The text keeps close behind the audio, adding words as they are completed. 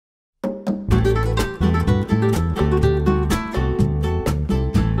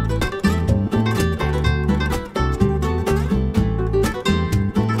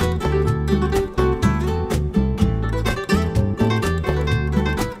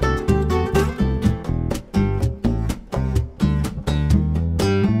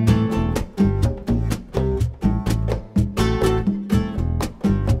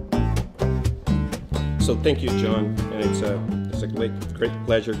Thank you, John, and it's a great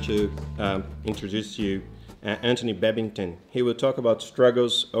pleasure to introduce you Anthony Bebbington. He will talk about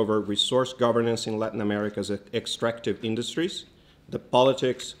struggles over resource governance in Latin America's extractive industries, the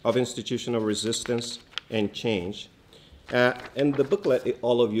politics of institutional resistance and change. And the booklet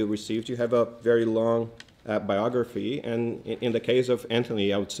all of you received, you have a very long biography, and in the case of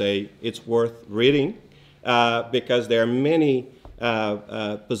Anthony, I would say it's worth reading because there are many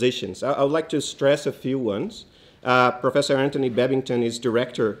positions. I would like to stress a few ones. Professor Anthony Bebbington is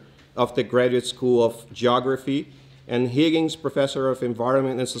director of the Graduate School of Geography and Higgins Professor of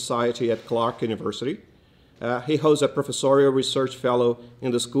Environment and Society at Clark University. He holds a Professorial Research Fellow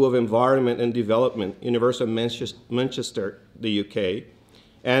in the School of Environment and Development, University of Manchester, the UK,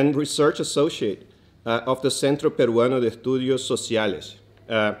 and Research Associate of the Centro Peruano de Estudios Sociales.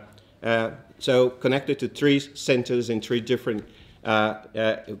 So connected to 3 centers in 3 different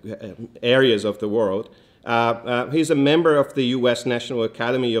areas of the world. He's a member of the U.S. National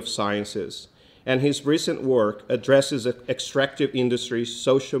Academy of Sciences, and his recent work addresses extractive industries,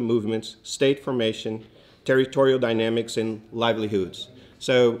 social movements, state formation, territorial dynamics, and livelihoods.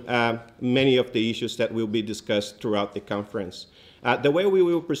 So many of the issues that will be discussed throughout the conference. The way we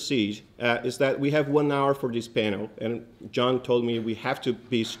will proceed is that we have 1 hour for this panel, and John told me we have to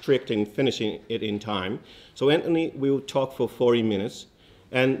be strict in finishing it in time. So Anthony will talk for 40 minutes,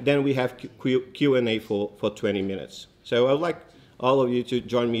 and then we have Q&A for 20 minutes. So I would like all of you to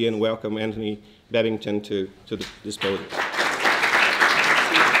join me and welcome Anthony Bebbington to this podium.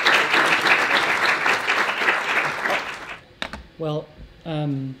 Well,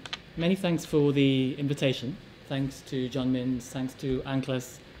 many thanks for the invitation. Thanks to John Minns, thanks to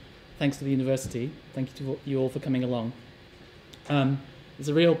ANCLAS, thanks to the university. Thank you to you all for coming along. It's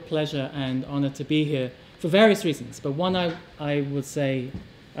a real pleasure and honor to be here for various reasons, but one I would say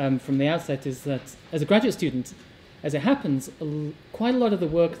from the outset is that as a graduate student, as it happens, quite a lot of the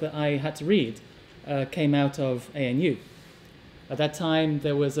work that I had to read came out of ANU. At that time,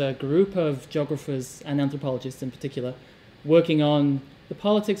 there was a group of geographers and anthropologists in particular working on the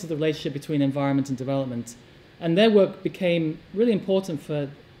politics of the relationship between environment and development. And their work became really important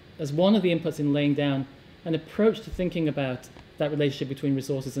as one of the inputs in laying down an approach to thinking about that relationship between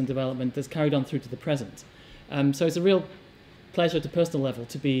resources and development that's carried on through to the present. So it's a real pleasure at a personal level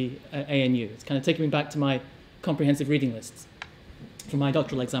to be at ANU. It's kind of taking me back to my comprehensive reading lists for my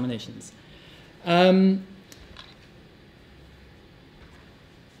doctoral examinations. Now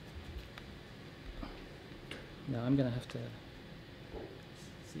I'm going to have to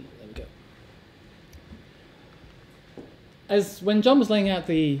see. There we go. When John was laying out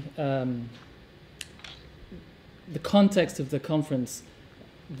the context of the conference,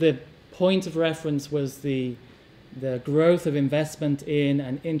 the point of reference was the growth of investment in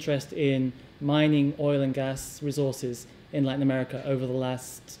and interest in mining oil and gas resources in Latin America over the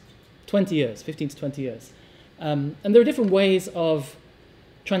last 20 years, 15 to 20 years. And there are different ways of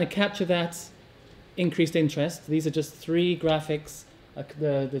trying to capture that increased interest. These are just 3 graphics.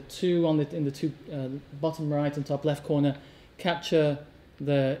 The 2 in the 2 bottom right and top left corner capture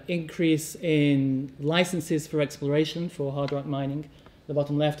the increase in licenses for exploration for hard rock mining. The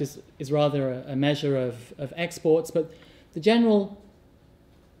bottom left is rather a measure of exports, but the general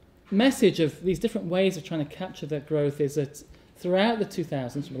message of these different ways of trying to capture that growth is that throughout the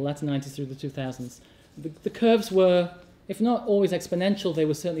 2000s, from the latter 90s through the 2000s, the curves were, if not always exponential, they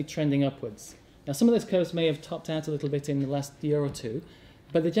were certainly trending upwards. Now, some of those curves may have topped out a little bit in the last year or 2,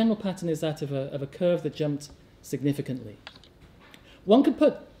 but the general pattern is that of a curve that jumped significantly. One could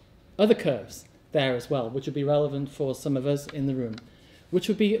put other curves there as well, which would be relevant for some of us in the room, which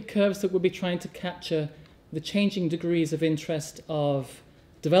would be curves that would be trying to capture the changing degrees of interest of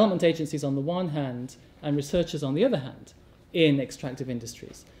development agencies on the one hand and researchers on the other hand in extractive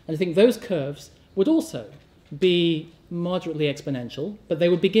industries. And I think those curves would also be moderately exponential, but they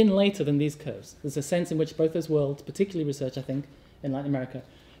would begin later than these curves. There's a sense in which both those worlds, particularly research, I think, in Latin America,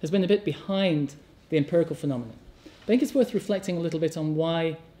 has been a bit behind the empirical phenomenon. I think it's worth reflecting a little bit on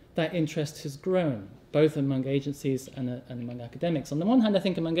why that interest has grown, both among agencies and among academics. On the one hand, I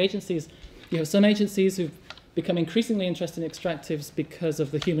think among agencies, you have some agencies who've become increasingly interested in extractives because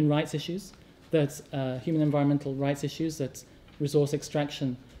of the human rights issues, that human environmental rights issues that resource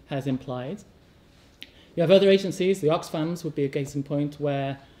extraction has implied. You have other agencies, the Oxfams would be a case in point,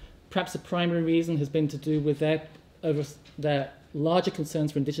 where perhaps the primary reason has been to do with their larger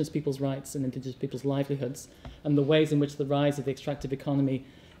concerns for indigenous people's rights and indigenous people's livelihoods, and the ways in which the rise of the extractive economy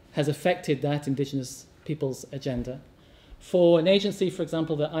has affected that indigenous people's agenda. For an agency, for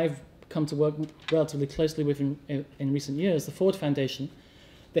example, that I've come to work relatively closely with in recent years, the Ford Foundation,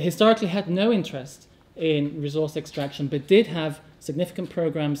 that historically had no interest in resource extraction, but did have significant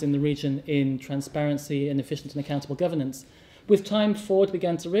programs in the region in transparency and efficient and accountable governance. With time, Ford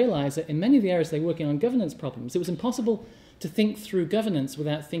began to realize that in many of the areas they were working on governance problems, it was impossible to think through governance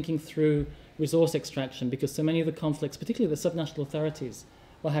without thinking through resource extraction, because so many of the conflicts, particularly the subnational authorities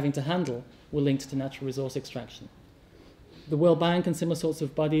were having to handle, were linked to natural resource extraction. The World Bank and similar sorts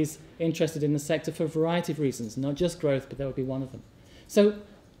of bodies interested in the sector for a variety of reasons, not just growth, but that would be one of them. So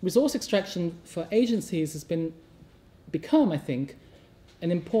resource extraction for agencies has become, I think,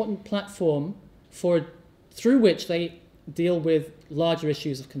 an important platform through which they deal with larger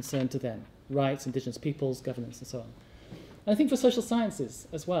issues of concern to them: rights, indigenous peoples, governance, and so on. And I think for social sciences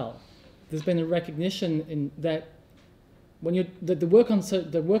as well, there's been a recognition in that when the work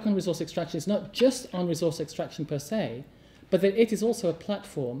on resource extraction is not just on resource extraction per se, but that it is also a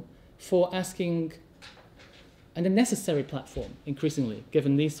platform for asking, and a necessary platform increasingly,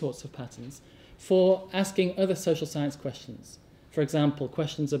 given these sorts of patterns, for asking other social science questions. For example,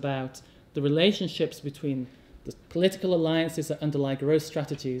 questions about the relationships between the political alliances that underlie growth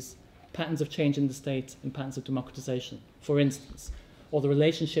strategies, patterns of change in the state, and patterns of democratization, for instance, or the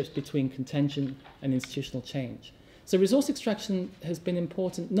relationships between contention and institutional change. So resource extraction has been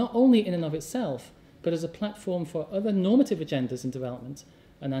important not only in and of itself, but as a platform for other normative agendas in development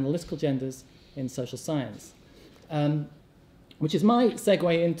and analytical agendas in social science. Which is my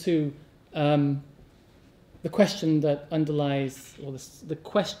segue into the question that underlies, or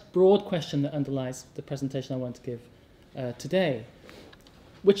the broad question that underlies the presentation I want to give today,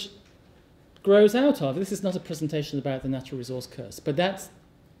 which grows out of, this is not a presentation about the natural resource curse, but that's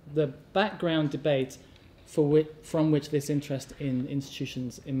the background debate from which this interest in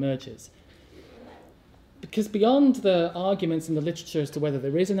institutions emerges. Because beyond the arguments in the literature as to whether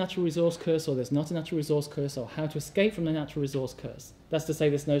there is a natural resource curse or there's not a natural resource curse, or how to escape from the natural resource curse, that's to say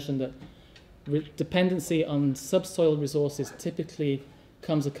this notion that dependency on subsoil resources typically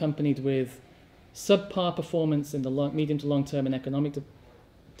comes accompanied with subpar performance in the medium to long term in economic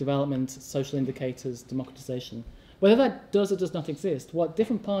development, social indicators, democratization. Whether that does or does not exist, what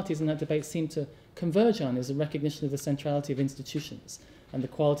different parties in that debate seem to converge on is a recognition of the centrality of institutions and the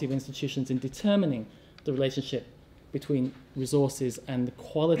quality of institutions in determining the relationship between resources and the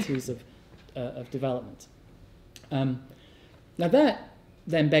qualities of development. Now that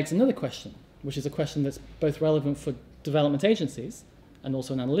then begs another question, which is a question that's both relevant for development agencies and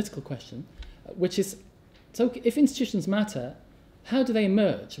also an analytical question, which is, so if institutions matter, how do they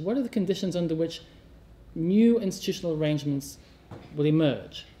emerge? What are the conditions under which new institutional arrangements will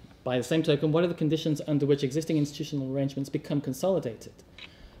emerge? By the same token, what are the conditions under which existing institutional arrangements become consolidated?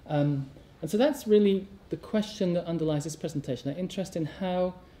 And so that's really the question that underlies this presentation, an interest in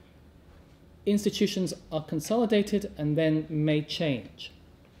how institutions are consolidated and then may change.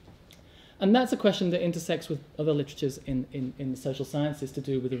 And that's a question that intersects with other literatures in the social sciences to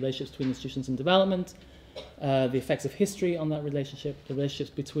do with the relationships between institutions and development, the effects of history on that relationship, the relationships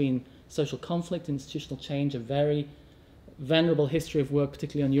between social conflict and institutional change, a very venerable history of work,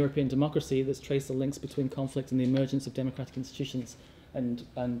 particularly on European democracy, that's traced the links between conflict and the emergence of democratic institutions and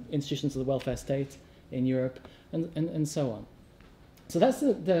institutions of the welfare state in Europe, and so on. So that's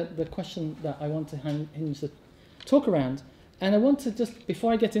the question that I want to hinge the talk around. And I want to just,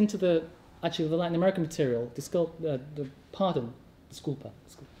 before I get into the Latin American material, disculpa.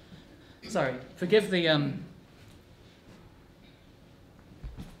 Sorry, forgive the a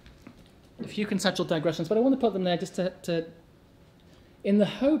few conceptual digressions, but I want to put them there just to in the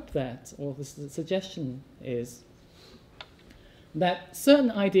hope that, or the suggestion is, that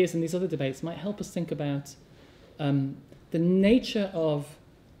certain ideas in these other debates might help us think about the nature of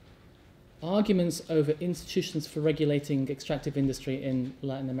arguments over institutions for regulating extractive industry in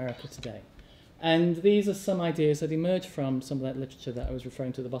Latin America today. And these are some ideas that emerge from some of that literature that I was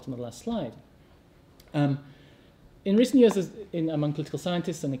referring to at the bottom of the last slide. In recent years, among political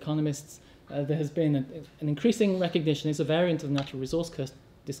scientists and economists, there has been an increasing recognition, it's a variant of the natural resource curse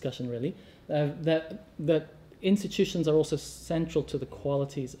discussion really, that institutions are also central to the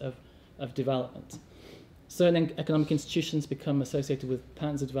qualities of development. Certain economic institutions become associated with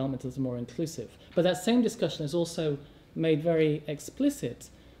patterns of development that are more inclusive. But that same discussion has also made very explicit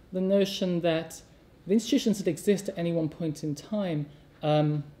the notion that the institutions that exist at any one point in time,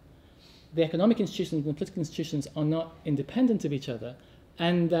 the economic institutions and the political institutions are not independent of each other,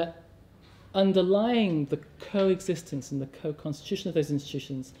 and that underlying the coexistence and the co-constitution of those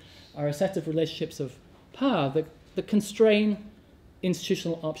institutions are a set of relationships of power that constrain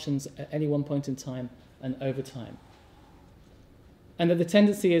institutional options at any one point in time and over time. And that the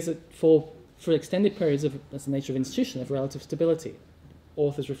tendency is that for extended periods of, that's the nature of institution, of relative stability.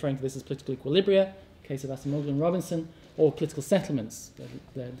 Authors referring to this as political equilibria, case of Acemoglu and Robinson, or political settlements,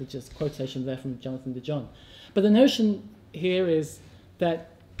 the just quotation there from Jonathan DeJohn. But the notion here is that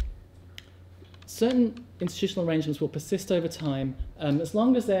certain institutional arrangements will persist over time as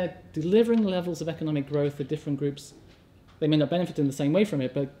long as they're delivering levels of economic growth that different groups, they may not benefit in the same way from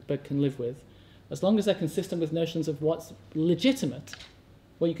it, but can live with, as long as they're consistent with notions of what's legitimate,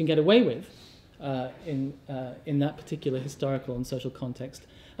 what you can get away with in that particular historical and social context,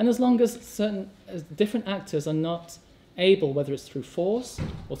 and as long as different actors are not able, whether it's through force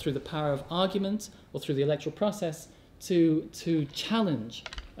or through the power of argument or through the electoral process, to challenge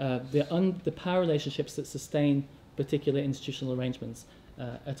the power relationships that sustain particular institutional arrangements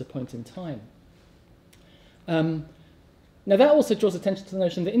at a point in time. Now that also draws attention to the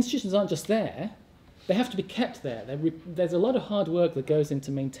notion that institutions aren't just there, they have to be kept there. There's a lot of hard work that goes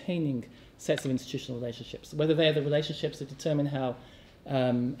into maintaining sets of institutional relationships, whether they're the relationships that determine how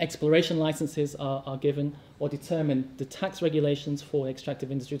exploration licenses are given or determine the tax regulations for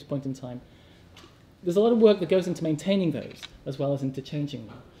extractive industry at a point in time. There's a lot of work that goes into maintaining those as well as into changing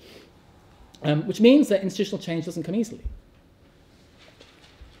them, which means that institutional change doesn't come easily.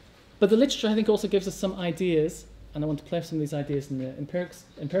 But the literature, I think, also gives us some ideas, and I want to play some of these ideas in the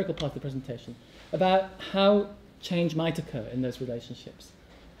empirical part of the presentation, about how change might occur in those relationships.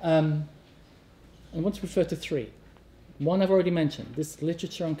 I want to refer to three. One I've already mentioned, this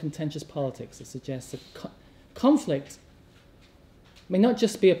literature on contentious politics that suggests that conflict may not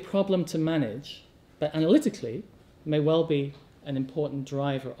just be a problem to manage, but analytically may well be an important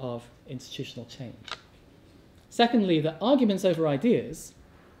driver of institutional change. Secondly, that arguments over ideas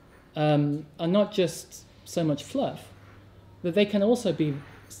are not just so much fluff, that they can also be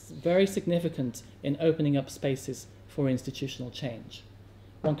very significant in opening up spaces for institutional change.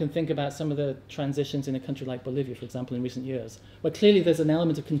 One can think about some of the transitions in a country like Bolivia, for example, in recent years, where clearly there's an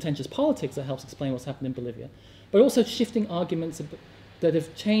element of contentious politics that helps explain what's happened in Bolivia, but also shifting arguments that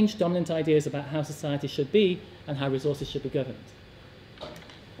have changed dominant ideas about how society should be and how resources should be governed.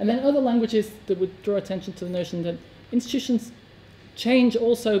 And then other languages that would draw attention to the notion that institutions change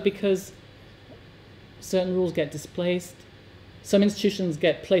also because certain rules get displaced. Some institutions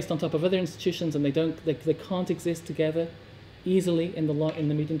get placed on top of other institutions and they can't exist together easily in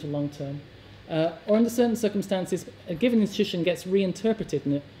the medium to long term. Or under certain circumstances, a given institution gets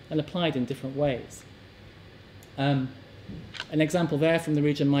reinterpreted and applied in different ways. An example there from the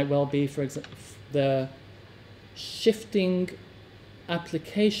region might well be, for example, the shifting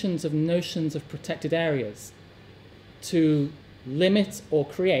applications of notions of protected areas to limit or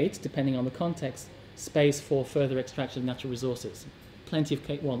create, depending on the context, space for further extraction of natural resources. Plenty of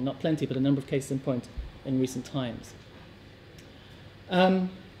cases, well, not plenty, but a number of cases in point in recent times. So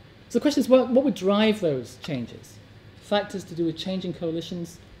the question is, what would drive those changes? Factors to do with changing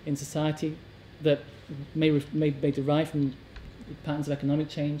coalitions in society that may derive from patterns of economic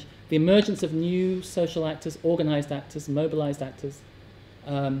change, the emergence of new social actors, organized actors, mobilized actors,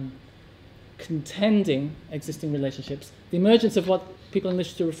 contending existing relationships, the emergence of what people in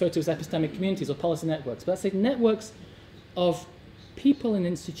literature refer to as epistemic communities or policy networks. But that's like networks of people and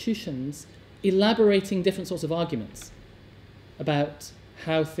institutions elaborating different sorts of arguments about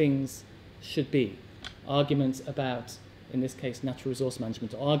how things should be. Arguments about, in this case, natural resource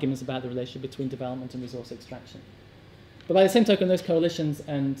management, or arguments about the relationship between development and resource extraction. But by the same token, those coalitions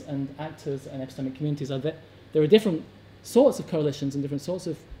and actors and epistemic communities there are different sorts of coalitions and different sorts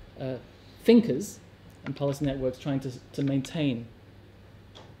of thinkers and policy networks trying to maintain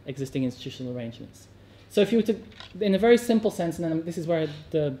existing institutional arrangements. So if you were to, in a very simple sense, and then this is where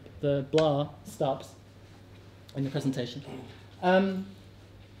the blah stops in the presentation,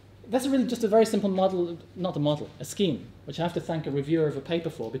 that's really just a very simple model, not a model, a scheme, which I have to thank a reviewer of a paper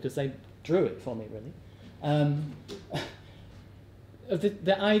for because they drew it for me, really. Of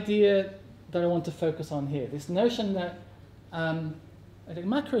the idea that I want to focus on here, this notion that, at a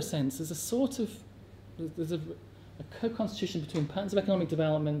macro sense, there's a co-constitution between patterns of economic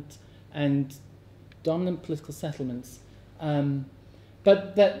development and dominant political settlements,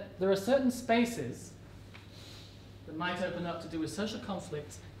 but that there are certain spaces that might open up to do with social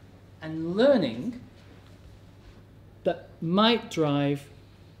conflict and learning that might drive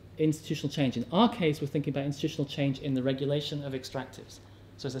institutional change. In our case, we're thinking about institutional change in the regulation of extractives.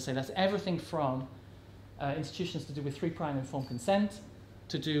 So as I say, that's everything from institutions to do with free, prior and informed consent,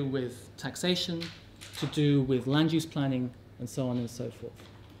 to do with taxation, to do with land use planning, and so on and so forth.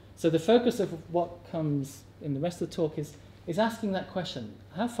 So the focus of what comes in the rest of the talk is asking that question.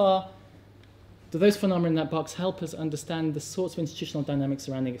 How far do those phenomena in that box help us understand the sorts of institutional dynamics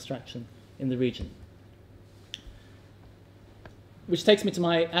surrounding extraction in the region? which takes me to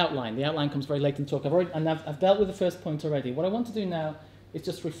my outline. The outline comes very late in the talk. I've dealt with the first point already. What I want to do now is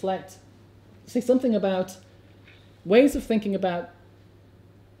just reflect, say something about ways of thinking about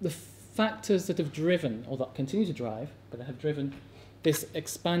the factors that have driven, or that continue to drive, but that have driven this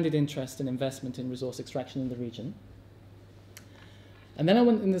expanded interest and investment in resource extraction in the region. And then I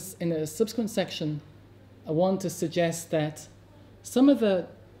want, in a subsequent section, I want to suggest that some of the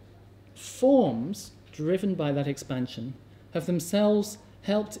forms driven by that expansion have themselves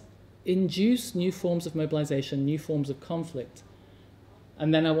helped induce new forms of mobilization, new forms of conflict.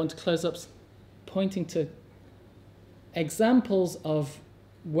 And then I want to close up pointing to examples of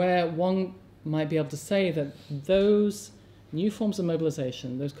where one might be able to say that those new forms of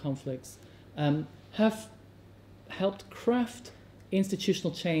mobilization, those conflicts, have helped craft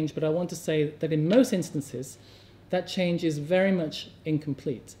institutional change, but I want to say that in most instances, that change is very much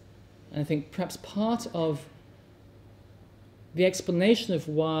incomplete. And I think perhaps part of the explanation of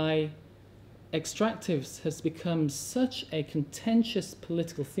why extractives has become such a contentious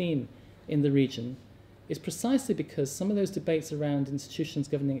political theme in the region is precisely because some of those debates around institutions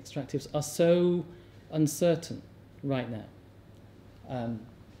governing extractives are so uncertain right now.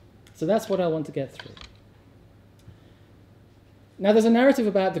 So that's what I want to get through. Now, there's a narrative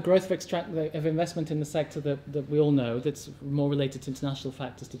about the growth of investment in the sector that we all know that's more related to international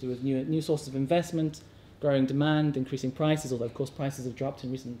factors to do with new sources of investment, growing demand, increasing prices, although, of course, prices have dropped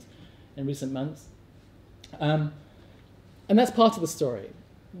in recent months. And that's part of the story.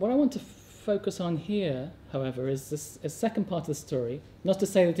 What I want to focus on here, however, is this a second part of the story. Not to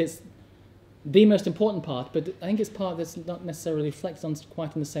say that it's the most important part, but I think it's part that's not necessarily reflected on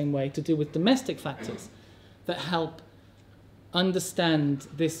quite in the same way, to do with domestic factors that help understand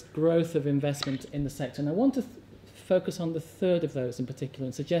this growth of investment in the sector. And I want to focus on the third of those in particular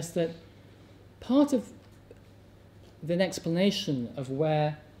and suggest that part of the explanation of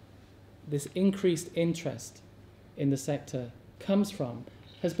where this increased interest in the sector comes from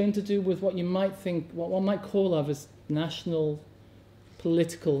has been to do with what you might think, what one might call of as national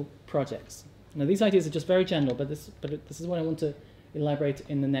political projects. Now, these ideas are just very general, but this is what I want to elaborate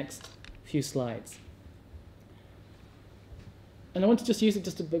in the next few slides. And I want to just use it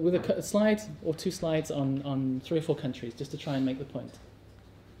just with a slide or two slides on 3 or 4 countries, just to try and make the point.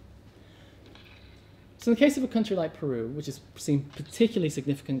 So in the case of a country like Peru, which has seen particularly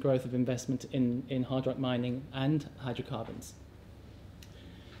significant growth of investment in hard rock mining and hydrocarbons,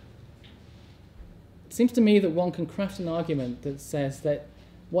 it seems to me that one can craft an argument that says that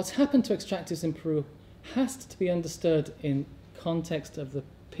what's happened to extractives in Peru has to be understood in context of the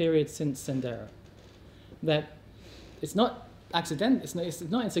period since Sendero. That it's not accidental, it's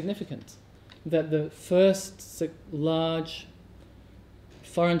not insignificant that the first large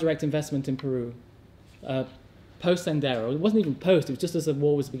foreign direct investment in Peru, post-Sendero, it wasn't even post, it was just as the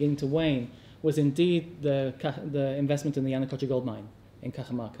war was beginning to wane, was indeed the investment in the Yanacocha gold mine in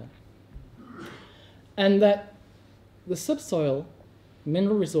Cajamarca. And that the subsoil,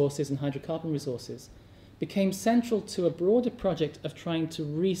 mineral resources and hydrocarbon resources became central to a broader project of trying to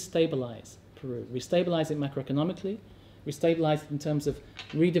restabilize Peru, restabilize it macroeconomically, restabilize it in terms of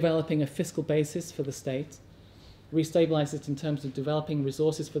redeveloping a fiscal basis for the state, restabilize it in terms of developing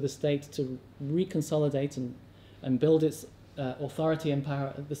resources for the state to reconsolidate and build its authority and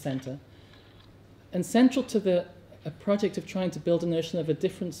power at the center, and central to a project of trying to build a notion of a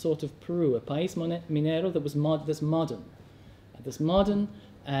different sort of Peru, a país minero that was that's modern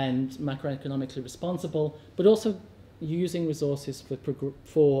and macroeconomically responsible, but also using resources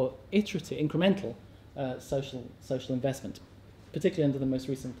for iterative, incremental social investment, particularly under the most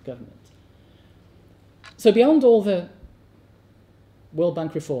recent government. So beyond all the World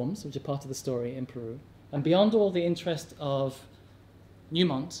Bank reforms, which are part of the story in Peru, and beyond all the interest of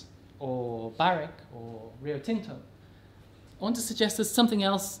Newmont or Barrick or Rio Tinto, I want to suggest there's something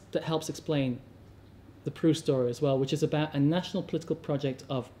else that helps explain the Peru story as well, which is about a national political project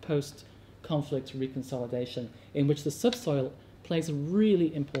of post-conflict reconsolidation in which the subsoil plays a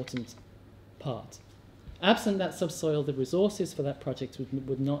really important part. Absent that subsoil, the resources for that project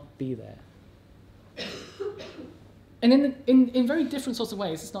would not be there. And in very different sorts of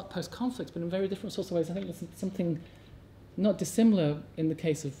ways, it's not post-conflict, but in very different sorts of ways, I think there's something not dissimilar in the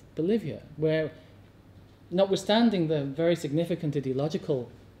case of Bolivia, where notwithstanding the very significant ideological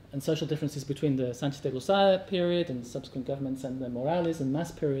and social differences between the Sanchez de Lozada period and subsequent governments and the Morales and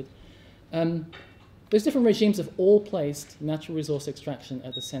Mas period, those different regimes have all placed natural resource extraction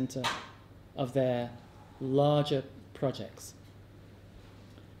at the center of their larger projects.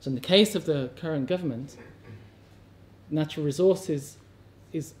 So in the case of the current government, natural resources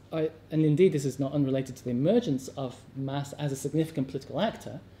and indeed this is not unrelated to the emergence of mass as a significant political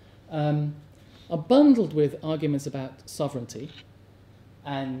actor, are bundled with arguments about sovereignty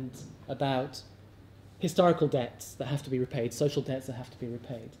and about historical debts that have to be repaid, social debts that have to be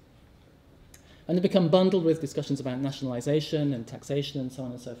repaid. And they become bundled with discussions about nationalization and taxation and so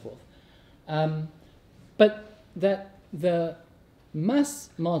on and so forth. But that the mass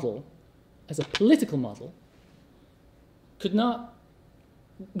model as a political model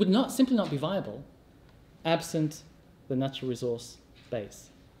would simply not be viable absent the natural resource base.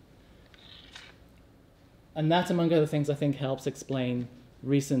 And that, among other things, I think helps explain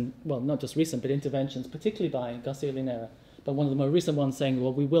recent, well, not just recent, but interventions, particularly by Garcia Linera, but one of the more recent ones saying,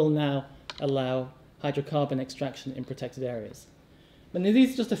 well, we will now allow hydrocarbon extraction in protected areas. And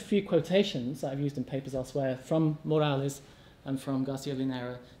these are just a few quotations that I've used in papers elsewhere from Morales and from Garcia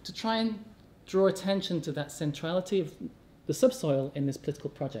Linera to try and draw attention to that centrality of the subsoil in this political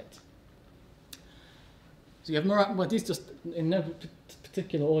project. So you have Morales, well, these just in no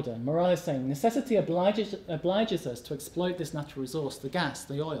particular order. Morales saying, necessity obliges us to exploit this natural resource, the gas,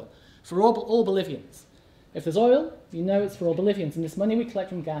 the oil, for all Bolivians. If there's oil, you know it's for all Bolivians, and this money we collect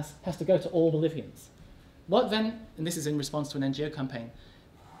from gas has to go to all Bolivians. What then, and this is in response to an NGO campaign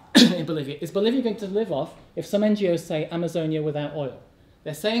in Bolivia, is Bolivia going to live off if some NGOs say Amazonia without oil?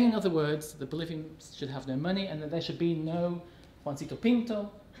 They're saying, in other words, that Bolivians should have no money and that there should be no Juancito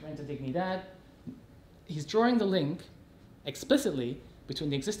Pinto, Renta Dignidad. He's drawing the link explicitly between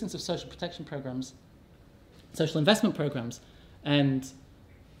the existence of social protection programs, social investment programs, and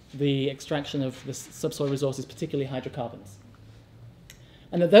the extraction of the subsoil resources, particularly hydrocarbons.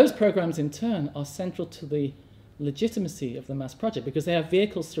 And that those programs, in turn, are central to the legitimacy of the mass project because they are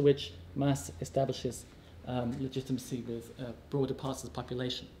vehicles through which mass establishes legitimacy with broader parts of the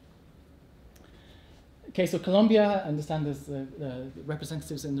population. In case of Colombia, I understand there's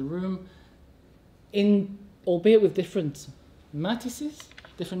representatives in the room, albeit with different matices,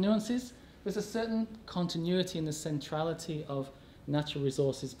 different nuances, there's a certain continuity in the centrality of natural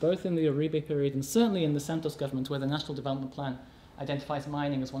resources, both in the Uribe period and certainly in the Santos government, where the National Development Plan identifies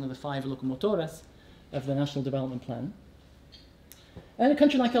mining as one of the 5 locomotoras of the National Development Plan. And a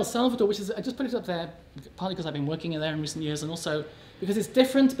country like El Salvador, which is, I just put it up there, partly because I've been working in there in recent years, and also because it's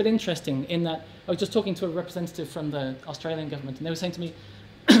different but interesting in that I was just talking to a representative from the Australian government, and they were saying to me,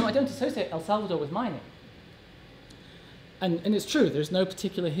 I don't associate El Salvador with mining. And it's true, there's no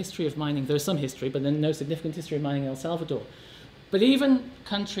particular history of mining. There's some history, but then no significant history of mining in El Salvador. But even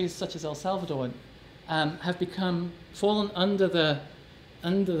countries such as El Salvador have fallen into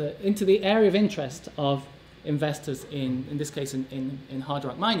the area of interest of investors in this case, in hard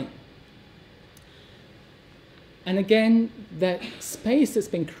rock mining. And again, that space that's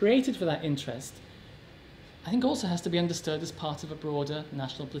been created for that interest, I think also has to be understood as part of a broader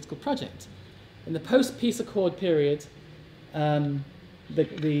national political project. In the post-peace accord period,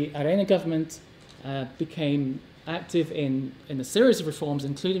 the Arena government became active in a series of reforms,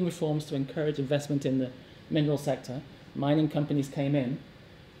 including reforms to encourage investment in the mineral sector. Mining companies came in.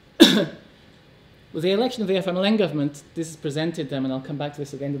 With the election of the FMLN government, this has presented them, and I'll come back to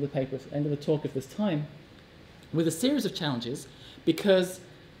this at the end of the paper, at the end of the talk of this time, with a series of challenges, because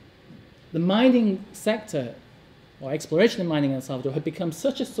the mining sector, or exploration in mining in El Salvador, had become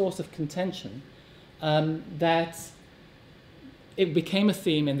such a source of contention that it became a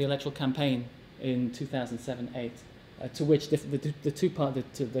theme in the electoral campaign in 2007-8, to which the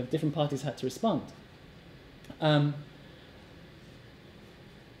different parties had to respond.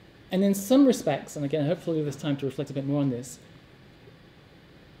 And in some respects, and again, hopefully there's time to reflect a bit more on this,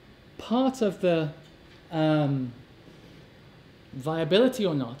 part of the viability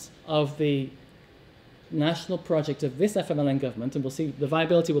or not of the national project of this FMLN government, and we'll see the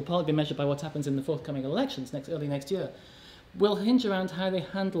viability will partly be measured by what happens in the forthcoming elections early next year, will hinge around how they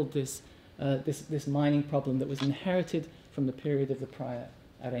handled this mining problem that was inherited from the period of the prior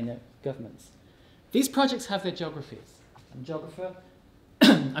Arena governments. These projects have their geographies. I'm a geographer.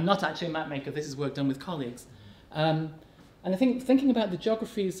 I'm not actually a map maker. This is work done with colleagues. And I think thinking about the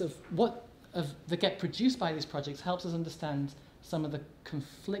geographies of that get produced by these projects helps us understand some of the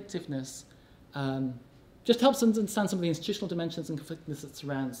conflictiveness, just helps us understand some of the institutional dimensions and conflictiveness that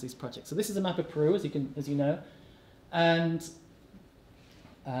surrounds these projects. So this is a map of Peru, as you know, and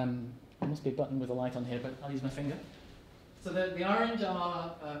there must be a button with a light on here, but I'll use my finger. So the orange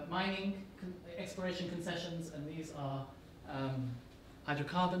are mining exploration concessions, and these are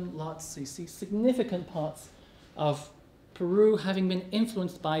hydrocarbon lots. So you see significant parts of Peru having been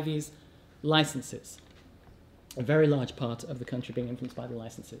influenced by these licenses. A very large part of the country being influenced by the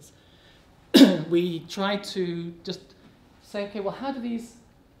licenses. We try to just say, okay, well, how do these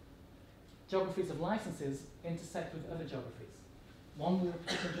geographies of licenses intersect with other geographies. One we were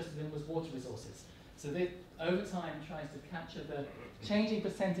particularly interested in was water resources. So this, over time, tries to capture the changing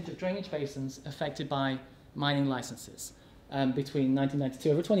percentage of drainage basins affected by mining licenses between 1992,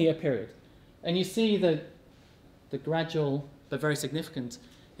 over a 20-year period. And you see the gradual but very significant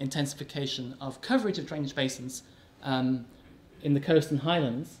intensification of coverage of drainage basins in the coast and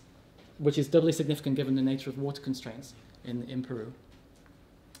highlands, which is doubly significant given the nature of water constraints in Peru.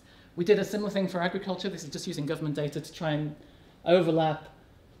 We did a similar thing for agriculture. This is just using government data to try and overlap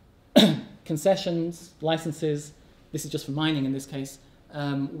concessions, licenses, this is just for mining in this case,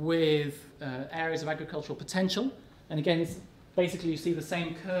 with areas of agricultural potential. And again, it's basically you see the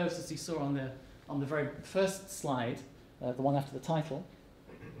same curves as you saw on the very first slide, the one after the title.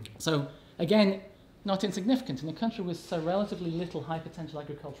 So again, not insignificant. In a country with so relatively little high potential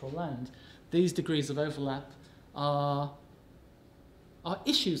agricultural land, these degrees of overlap are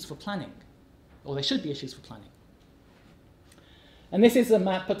issues for planning, or they should be issues for planning. And this is a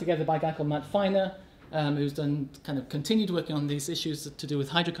map put together by a guy called Matt Feiner, who's done kind of continued working on these issues to do with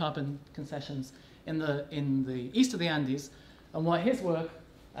hydrocarbon concessions in the east of the Andes. And what his work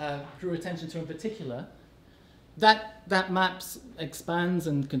drew attention to in particular, that map expands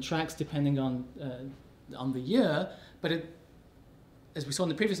and contracts depending on the year, but it, as we saw in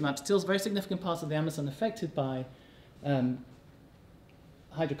the previous map, still very significant parts of the Amazon affected by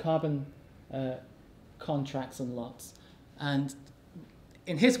hydrocarbon contracts and lots. And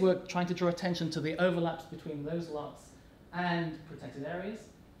in his work, trying to draw attention to the overlaps between those lots and protected areas,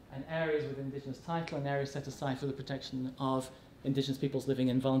 and areas with indigenous title, and areas set aside for the protection of indigenous peoples living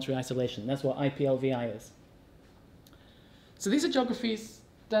in voluntary isolation. That's what IPLVI is. So these are geographies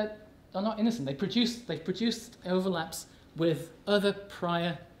that are not innocent. They've produced overlaps with other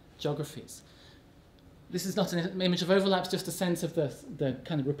prior geographies. This is not an image of overlaps, just a sense of the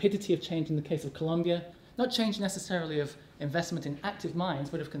kind of rapidity of change in the case of Colombia. Not change necessarily of investment in active mines,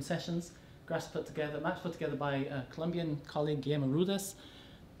 but of concessions. Maps put together by a Colombian colleague, Guillermo Rudas.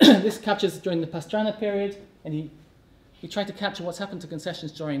 This captures during the Pastrana period, and he tried to capture what's happened to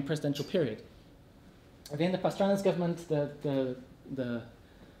concessions during presidential period. At the end of Pastrana's government, the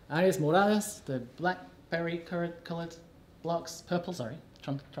áreas moradas, the blackberry-coloured blocks, purple, sorry,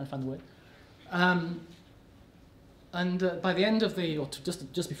 trying to find the word. By the end of or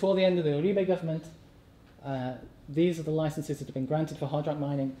just before the end of the Uribe government, these are the licenses that have been granted for hard rock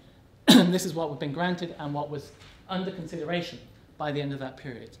mining. This is what had been granted and what was under consideration by the end of that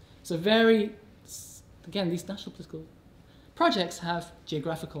period. So again, these national political projects have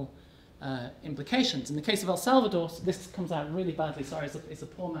geographical implications. In the case of El Salvador, this comes out really badly, sorry, it's a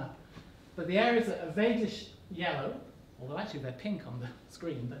poor map. But the areas that are vaguely yellow, although actually they're pink on the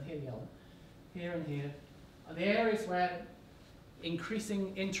screen, but here yellow, here and here, are the areas where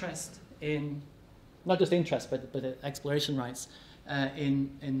increasing interest in, not just interest, but exploration rights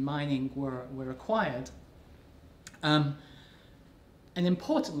in mining were acquired. And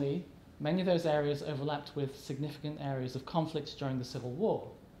importantly, many of those areas overlapped with significant areas of conflict during the Civil War,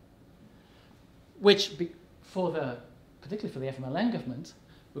 which, particularly for the FMLN government,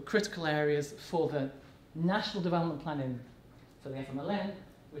 were critical areas for the national development plan for the FMLN,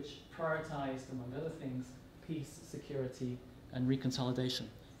 which prioritized, among other things, peace, security, and reconsolidation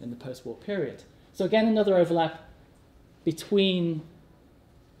in the post-war period. So again, another overlap between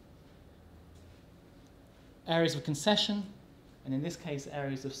areas of concession, and in this case,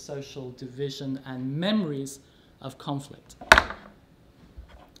 areas of social division and memories of conflict,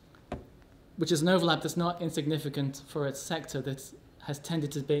 which is an overlap that's not insignificant for a sector that has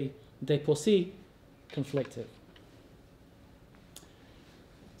tended to be, de por sí, conflictive.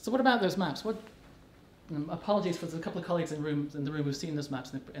 So what about those maps? Apologies for a couple of colleagues in the room who've seen those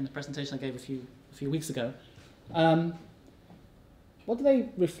maps in the presentation I gave a few weeks ago. What do they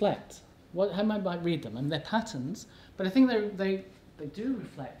reflect? How might I read them? I mean, they're patterns, but I think they do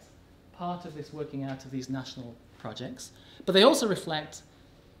reflect part of this working out of these national projects. But they also reflect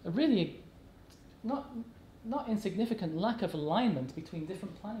a really not insignificant lack of alignment between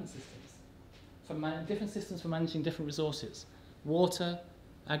different planning systems, different systems for managing different resources, water,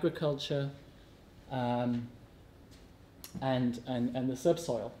 agriculture, and the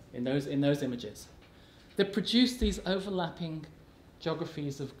subsoil in those images. They produce these overlapping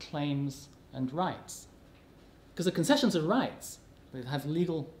geographies of claims and rights. Because the concessions are rights, they have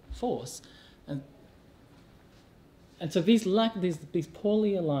legal force. And so these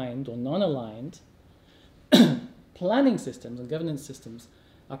poorly aligned or non-aligned planning systems and governance systems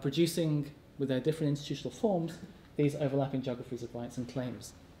are producing, with their different institutional forms, these overlapping geographies of rights and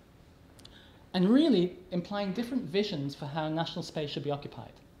claims. And really implying different visions for how national space should be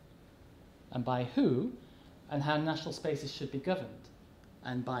occupied. and by who, and how national spaces should be governed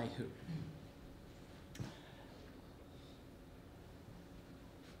and by who.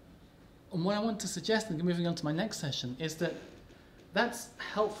 And what I want to suggest, and moving on to my next session, is that that's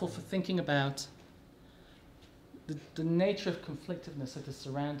helpful for thinking about the nature of conflictiveness that has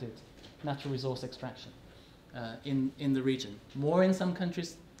surrounded natural resource extraction in the region. More in some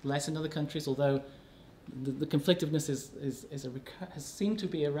countries, less in other countries, although the conflictiveness has seemed to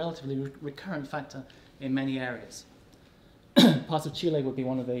be a relatively recurrent factor in many areas. Parts of Chile would be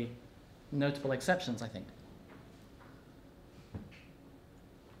one of the notable exceptions, I think.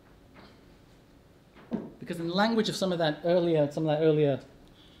 Because in the language of some of that earlier,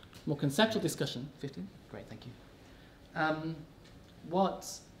 more conceptual discussion, 15? Great, thank you.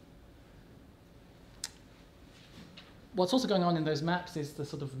 What's also going on in those maps is the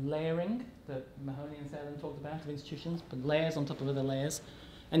sort of layering that Mahoney and Salem talked about of institutions, but layers on top of other layers.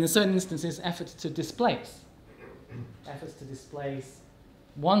 And in certain instances, efforts to displace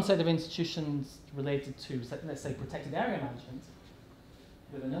one set of institutions related to, let's say, protected area management,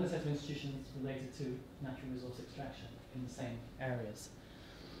 with another set of institutions related to natural resource extraction in the same areas.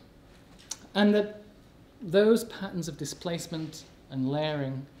 And that those patterns of displacement and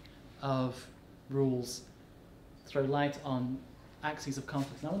layering of rules throw light on axes of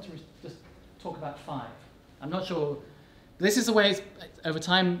conflict. And I want to just talk about 5. I'm not sure, this is the way, over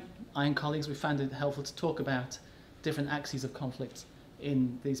time, I and colleagues, we found it helpful to talk about different axes of conflict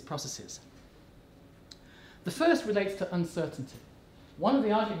in these processes. The first relates to uncertainty. One of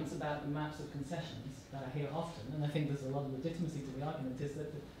the arguments about the maps of concessions that I hear often, and I think there's a lot of legitimacy to the argument, is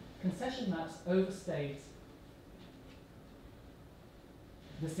that the concession maps overstate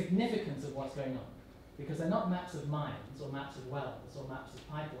the significance of what's going on, because they're not maps of mines or maps of wells or maps of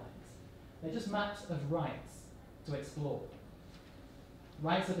pipelines. They're just maps of rights to explore.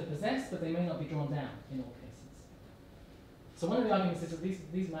 Rights that are possessed, but they may not be drawn down in all cases. So one of the arguments is that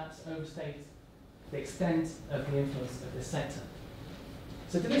these maps overstate the extent of the influence of this sector.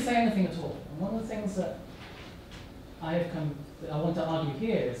 So do they say anything at all? And one of the things that I want to argue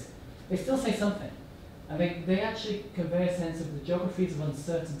here is they still say something. And they actually convey a sense of the geographies of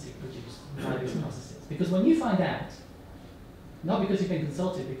uncertainty produced by these processes. Because when you find out, not because you've been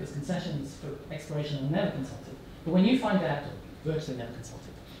consulted, because concessions for exploration are never consulted, but when you find out, or virtually never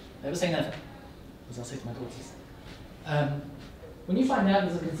consulted, never say never, as I'll say to my daughters, when you find out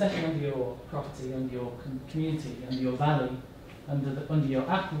there's a concession under your property, under your community, under your valley, under your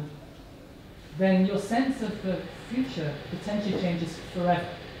apple, then your sense of the future potentially changes forever.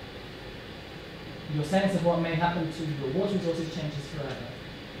 Your sense of what may happen to your water resources changes forever.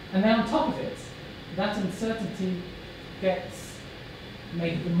 And then on top of it, that uncertainty gets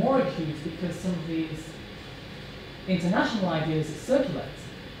made even more acute because some of these international ideas that circulate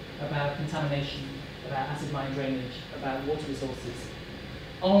about contamination, about acid mine drainage, about water resources,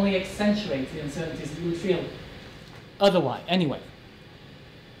 only accentuate the uncertainties that you would feel otherwise, anyway.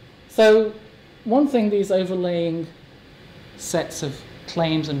 So one thing these overlaying sets of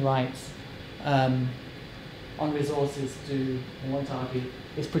claims and rights on resources do, I want to argue,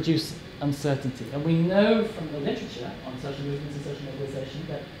 is produce uncertainty. And we know from the literature on social movements and social mobilization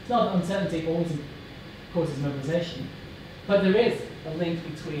that it's not that uncertainty always causes mobilization, but there is a link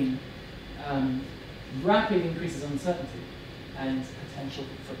between rapid increases in uncertainty and potential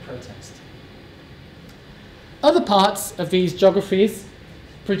for protest. Other parts of these geographies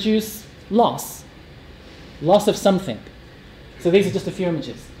produce loss of something. So these are just a few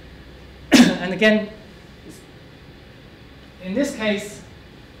images. And again, in this case,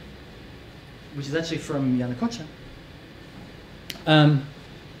 which is actually from Yanacocha,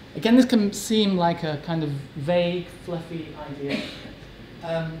 again, this can seem like a kind of vague, fluffy idea.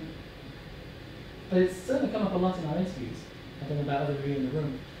 But it's certainly come up a lot in our interviews. I don't know about other of you in the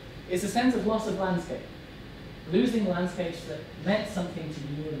room. It's a sense of loss of landscape. Losing landscapes that meant something to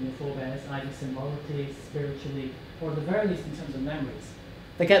you and your forebears, either symbolically, spiritually, or at the very least in terms of memories.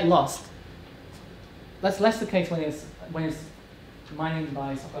 They get lost. That's less the case when it's mining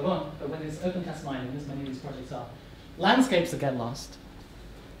by Socorron, but when it's open cast mining, as many of these projects are, landscapes that get lost,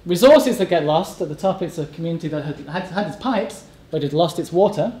 resources that get lost. At the top, it's a community that had its pipes, but it lost its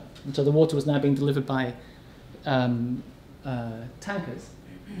water, and so the water was now being delivered by tankers.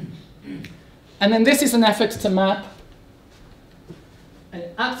 And then this is an effort to map, and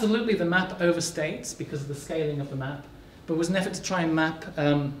absolutely the map overstates because of the scaling of the map, but was an effort to try and map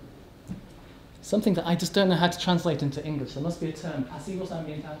something that I just don't know how to translate into English. There must be a term, pasivos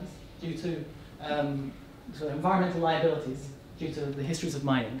ambientales, due to sort of environmental liabilities due to the histories of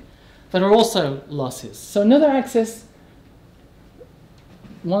mining, that are also losses. So another axis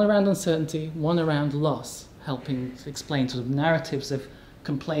one around uncertainty, one around loss, helping to explain sort of narratives of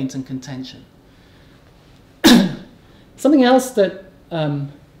complaint and contention. Something else that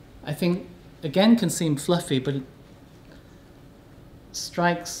I think, again, can seem fluffy, but it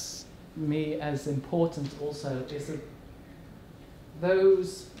strikes me as important also, is that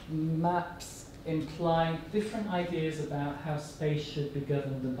those maps imply different ideas about how space should be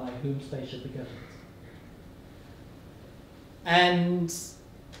governed and by whom space should be governed. And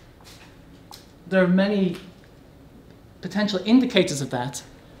there are many potential indicators of that,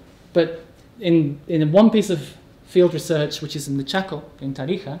 but in one piece of field research, which is in the Chaco, in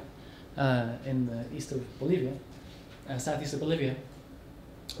Tarija, in the east of Bolivia, southeast of Bolivia,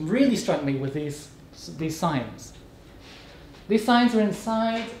 really struck me with these signs. These signs are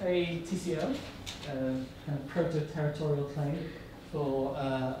inside a TCO, kind of proto-territorial claim for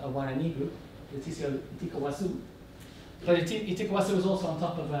a Guarani group, the TCO Itikowasu. But Itikowasu is also on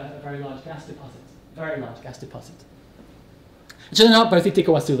top of a very large gas deposit. Actually, not both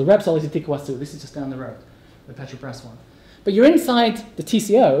Itikowasu. The Repsol is Itikowasu. This is just down the road, the Petrobras one. But you're inside the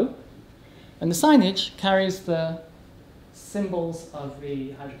TCO, and the signage carries the symbols of the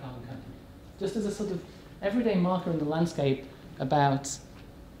hydrocarbon company, just as a sort of everyday marker in the landscape about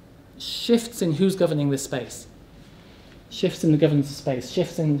shifts in who's governing this space, shifts in the governance of space,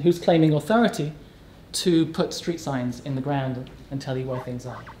 shifts in who's claiming authority to put street signs in the ground and tell you where things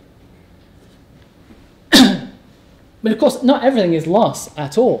are. But of course, not everything is loss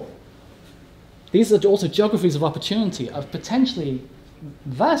at all. These are also geographies of opportunity, of potentially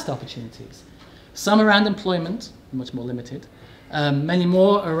vast opportunities. Some around employment, much more limited, many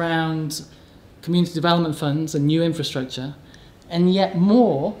more around community development funds and new infrastructure, and yet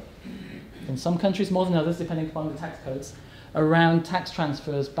more, in some countries more than others, depending upon the tax codes, around tax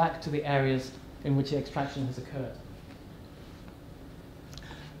transfers back to the areas in which the extraction has occurred.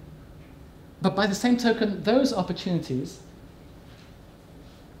 But by the same token, those opportunities,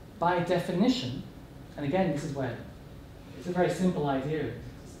 by definition, and again, this is where it's a very simple idea,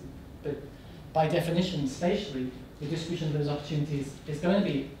 but by definition, spatially, the distribution of those opportunities is going to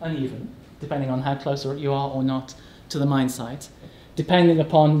be uneven, depending on how close you are or not to the mine site, depending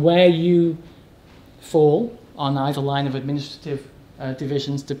upon where you fall on either line of administrative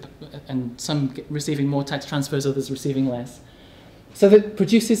divisions, and some receiving more tax transfers, others receiving less. So that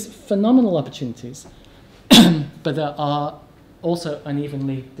produces phenomenal opportunities, but that are also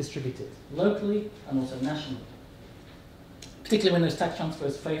unevenly distributed, locally and also nationally. Particularly when those tax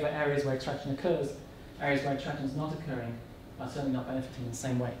transfers favour areas where extraction occurs, areas where extraction is not occurring are certainly not benefiting in the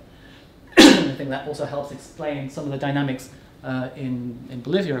same way. I think that also helps explain some of the dynamics in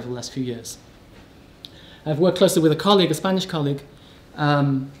Bolivia over the last few years. I've worked closely with a colleague, a Spanish colleague,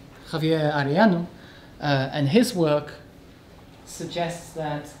 Javier Arellano, and his work suggests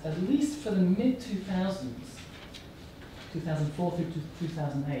that at least for the mid-2000s, 2004 through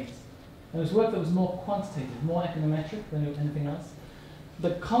 2008, there was work that was more quantitative, more econometric than anything else.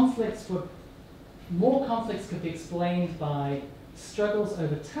 But more conflicts could be explained by struggles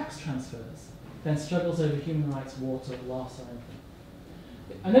over tax transfers than struggles over human rights, water, loss, or anything.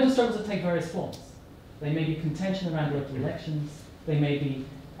 And those are struggles that take various forms. They may be contention around local elections. They may be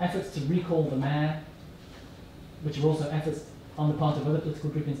efforts to recall the mayor, which are also efforts on the part of other political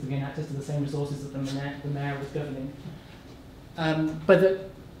groupings to gain access to the same resources that the mayor was governing. But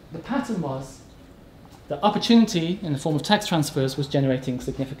the pattern was that opportunity in the form of tax transfers was generating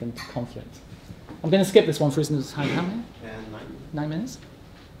significant conflict. I'm going to skip this one for reasons. How many? 9 minutes?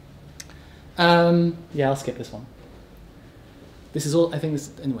 Yeah, I'll skip this one. This is all, I think this,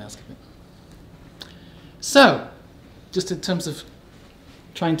 anyway, I'll skip it. So, just in terms of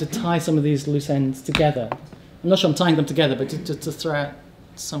trying to tie some of these loose ends together, I'm not sure I'm tying them together, but to throw out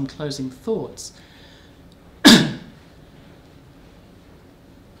some closing thoughts.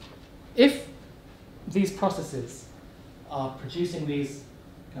 If these processes are producing these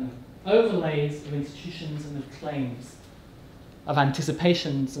kind of overlays of institutions and of claims, of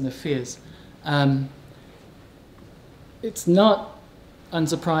anticipations and of fears, it's not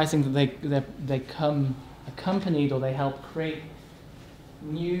unsurprising that they come accompanied or they help create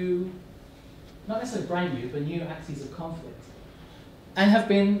new, not necessarily brand new, but new axes of conflict, and have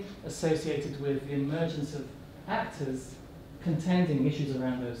been associated with the emergence of actors contending issues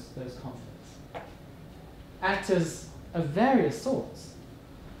around those conflicts. Actors of various sorts.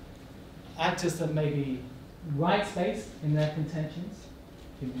 Actors that may be rights-based in their contentions,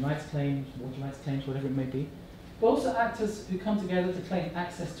 human rights claims, water rights claims, whatever it may be, but also actors who come together to claim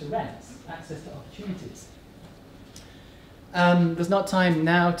access to rents, access to opportunities. There's not time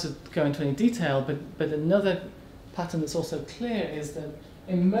now to go into any detail, but another pattern that's also clear is that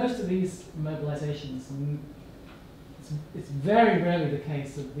in most of these mobilizations, it's very rarely the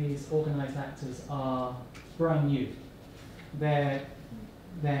case that these organized actors are brand new. They're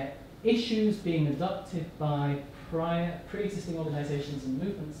issues being adopted by pre-existing organizations and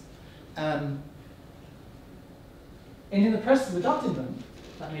movements. And in the process of adopting them,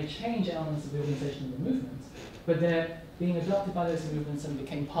 that may change elements of the organization and the movement, but they're being adopted by those movements and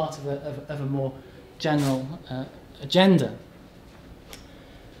became part of a more general agenda.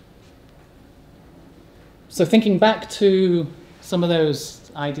 So thinking back to some of those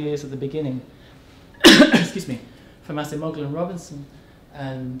ideas at the beginning, excuse me, from Acemoglu and Robinson,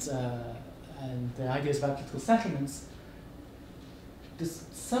 and the ideas about political settlements, there's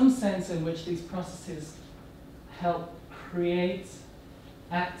some sense in which these processes help create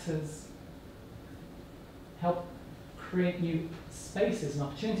actors, help create new spaces and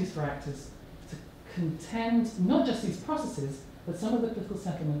opportunities for actors to contend not just these processes, but some of the political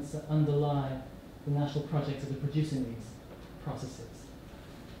settlements that underlie the national projects that are producing these processes.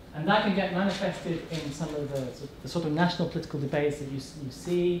 And that can get manifested in some of the sort of national political debates that you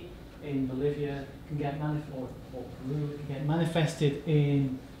see in Bolivia, can get or Peru, can get manifested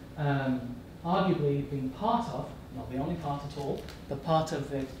in arguably being part of, not the only part at all, but part of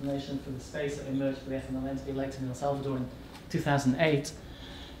the explanation for the space that emerged for the FMLN to be elected in El Salvador in 2008.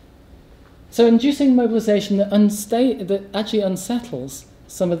 So inducing mobilization that actually unsettles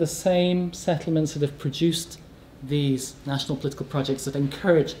some of the same settlements that have produced these national political projects that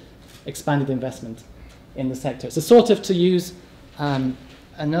encourage expanded investment in the sector. It's a sort of, to use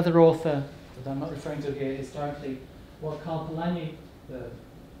another author that I'm not referring to here historically, what Carl Polanyi, the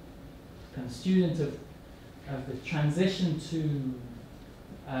kind of student of the transition to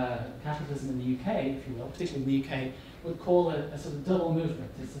capitalism in the UK, if you will, particularly in the UK, would call a sort of double movement.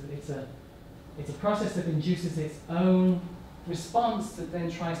 It's a process that induces its own response that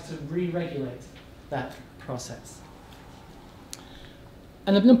then tries to re-regulate that process.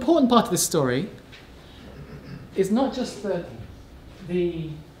 And an important part of this story is not just the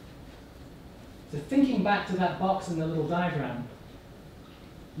thinking back to that box in the little diagram.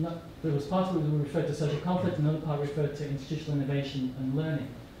 There was part of it that referred to social conflict, another part referred to institutional innovation and learning.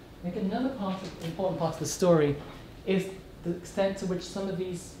 I think another important part of the story is the extent to which some of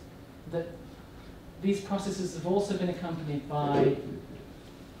these processes have also been accompanied by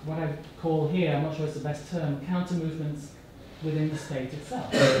what I call here, I'm not sure it's the best term, counter-movements within the state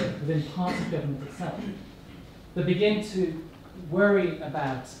itself, within parts of government itself, that begin to worry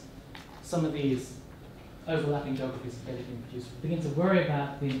about some of these overlapping geographies that are being produced, begin to worry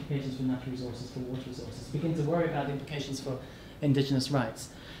about the implications for natural resources, for water resources, begin to worry about the implications for indigenous rights.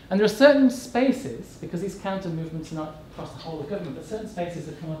 And there are certain spaces, because these counter-movements are not across the whole of government, but certain spaces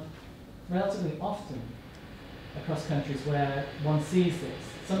that come up relatively often across countries where one sees this.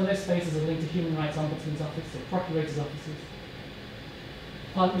 Some of those spaces are linked to human rights ombudsman's office or procurators' offices,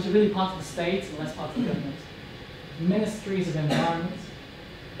 which are really part of the state and less part of the government. Ministries of environment,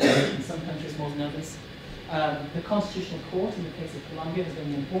 in some countries more than others. The Constitutional Court, in the case of Colombia, has been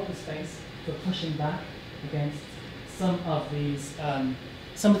an important space for pushing back against some of these,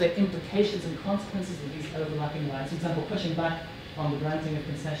 some of the implications and consequences of these overlapping rights. For example, pushing back on the granting of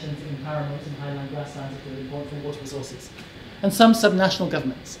concessions in paramours and highland grasslands that are important for water resources, and some subnational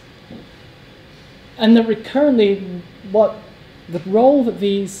governments. And that recurrently, the role that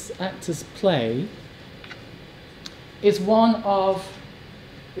these actors play is one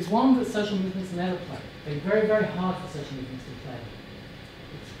that social movements never play. They're very, very hard for social movements to play.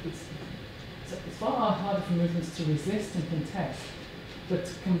 It's far harder for movements to resist and contest, but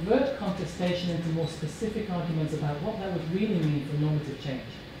to convert contestation into more specific arguments about what that would really mean for normative change,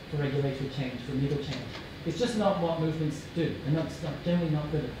 for regulatory change, for legal change. It's just not what movements do, and that's generally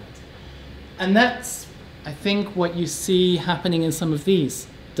not good at that. And that's, I think, what you see happening in some of these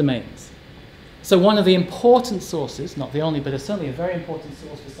domains. So one of the important sources, not the only, but certainly a very important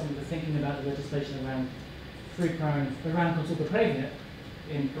source for some of the thinking about the legislation around consulta previa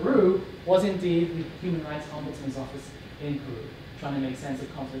in Peru was indeed the Human Rights Ombudsman's Office in Peru, trying to make sense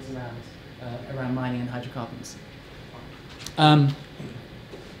of conflicts around mining and hydrocarbons.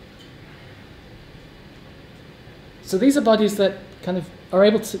 So these are bodies that kind of are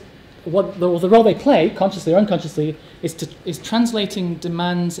able to, the role they play, consciously or unconsciously, is translating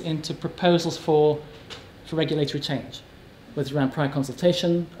demands into proposals for regulatory change, whether it's around prior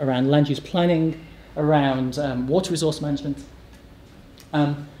consultation, around land use planning, around water resource management.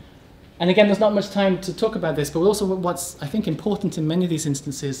 And again, there's not much time to talk about this, but also what's, I think, important in many of these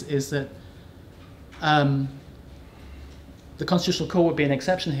instances is that the Constitutional Court would be an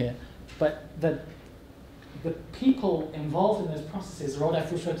exception here, but that the people involved in those processes are all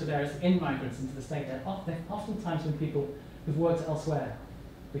referred to there as in-migrants into the state. They're oftentimes been people who've worked elsewhere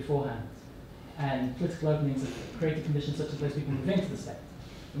beforehand. And political openings have created conditions such as those people move into the state,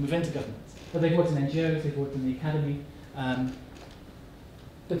 and move into government. But they've worked in NGOs, they've worked in the academy.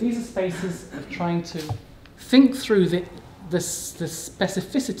 But these are spaces of trying to think through the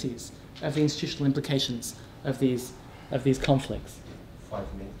specificities of the institutional implications of these conflicts.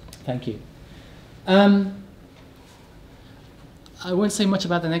 5 minutes. Thank you. I won't say much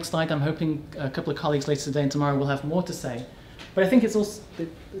about the next slide. I'm hoping a couple of colleagues later today and tomorrow will have more to say. But I think it's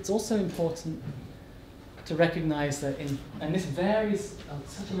also important to recognize that, and this varies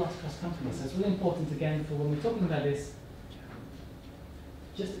such a lot across companies, so it's really important, again, for when we're talking about this,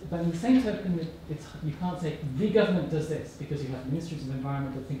 but in the same token, you can't say the government does this, because you have ministries of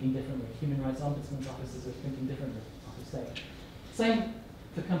environment who are thinking differently, human rights ombudsman's offices are thinking differently, obviously. Same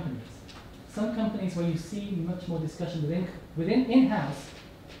for companies. Some companies where you see much more discussion within in-house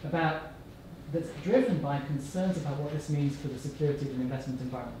about that's driven by concerns about what this means for the security of an investment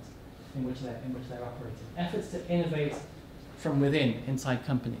environment in which they're operating. Efforts to innovate from within inside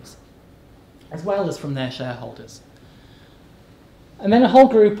companies, as well as from their shareholders. And then a whole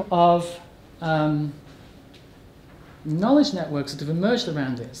group of knowledge networks that have emerged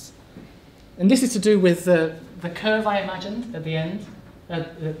around this. And this is to do with the curve I imagined at the end of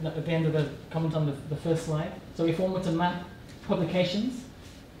the comment on the first slide. So if one were to map publications,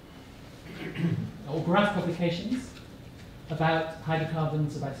 or graph publications about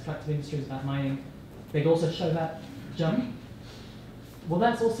hydrocarbons, about extractive industries, about mining, they'd also show that jump. Well,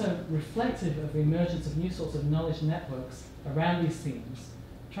 that's also reflective of the emergence of new sorts of knowledge networks around these themes,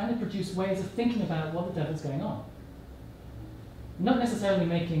 trying to produce ways of thinking about what the devil's going on. Not necessarily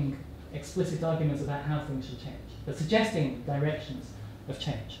making explicit arguments about how things should change, but suggesting directions of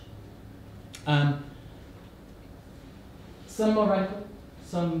change. Some more radical,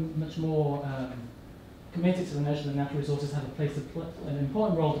 some much more committed to the notion that natural resources have an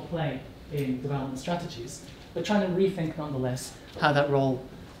important role to play in development strategies, but trying to rethink nonetheless how that role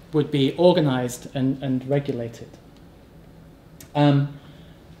would be organized and regulated. Again,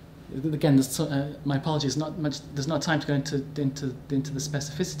 my apologies, there's not time to go into the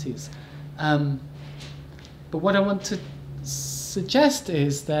specificities. But what I want to suggest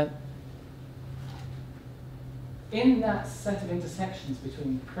is that in that set of intersections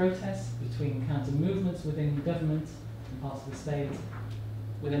between protests, between counter movements within government and parts of the state,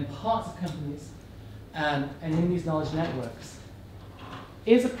 within parts of companies, and in these knowledge networks,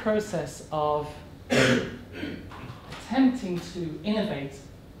 is a process of attempting to innovate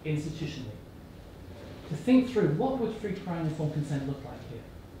institutionally, to think through what would free, prior, and informed consent look like here,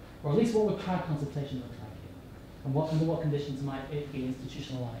 or at least what would crowd consultation look like here, and under what conditions might it be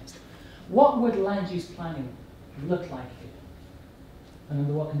institutionalized. What would land use planning look like here, and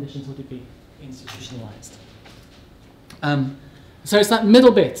under what conditions would it be institutionalized? So it's that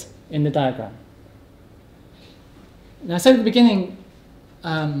middle bit in the diagram. Now I said at the beginning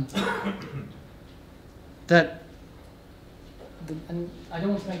that, and I don't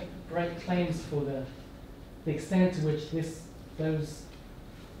want to make great claims for the extent to which those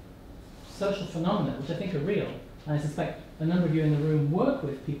social phenomena, which I think are real, and I suspect a number of you in the room work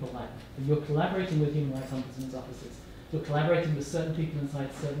with people like that. You're collaborating with human rights ombudsmen's offices. You're collaborating with certain people inside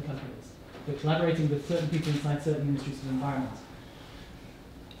certain companies. You're collaborating with certain people inside certain ministries of the environment.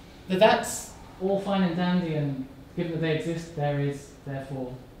 But that's all fine and dandy, and given that they exist, there is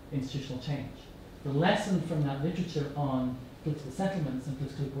therefore institutional change. The lesson from that literature on political settlements and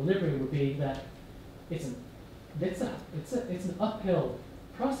political equilibrium would be that it's an uphill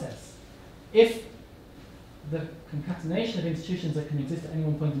process. If the concatenation of institutions that can exist at any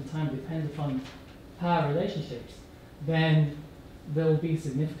one point in time depend upon power relationships, then there will be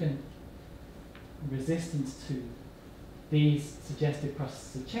significant resistance to these suggested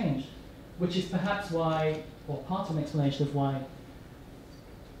processes of change, which is perhaps why, or part of an explanation of why,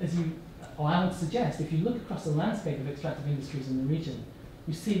 I would suggest, if you look across the landscape of extractive industries in the region,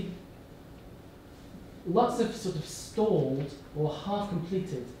 you see lots of sort of stalled or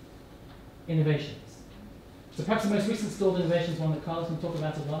half-completed innovations. So perhaps the most recent stalled innovation is one that Carlos can talk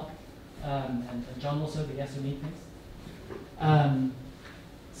about a lot, and John also, the Yes or Me case.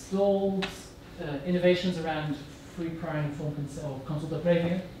 Stalled innovations around free, prior, and informed consent, or consulta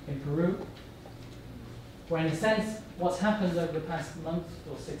previa in Peru, where in a sense what's happened over the past month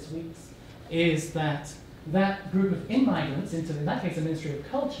or 6 weeks is that group of immigrants into, in that case, the Ministry of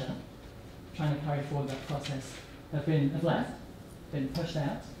Culture, trying to carry forward that process, have left, been pushed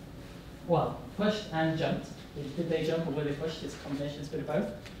out. Well, pushed and jumped. Did they jump or were they pushed? It's a combination, it's a bit of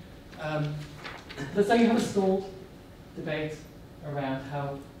both. Let's say you have a stalled debate around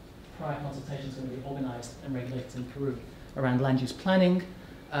how prior consultation is going to be organized and regulated in Peru, around land use planning,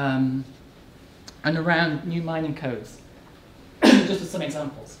 and around new mining codes, just as some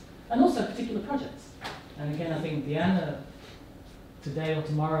examples. And also particular projects. And again, I think Diana, today or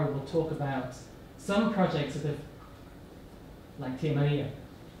tomorrow, will talk about some projects that have, like Tia Maria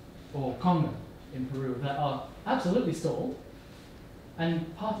or Congo in Peru, that are absolutely stalled.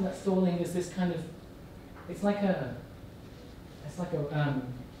 And part of that stalling is this kind of, it's like a,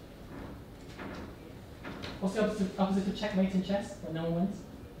 what's the opposite of checkmate in chess when no one wins?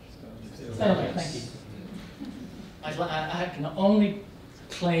 Stalemate, thank you. I can only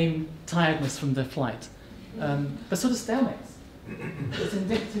claim tiredness from the flight. But sort of stalemates. It's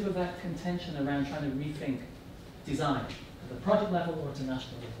indicative of that contention around trying to rethink design at the project level or at a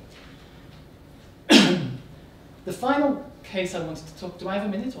national level. The final case I wanted to talk, do I have a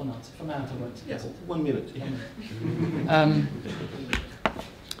minute or not? From out, I won't. Yes, 1 minute.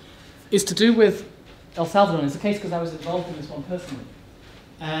 Is to do with El Salvador. It's a case because I was involved in this one personally.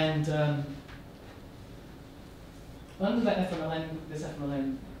 And under the FMLN, this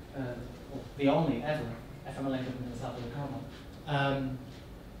FMLN, the only ever FMLN government in El Salvador,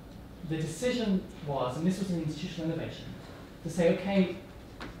 the decision was, and this was an institutional innovation, to say, okay,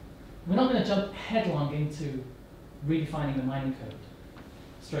 we're not going to jump headlong into redefining the mining code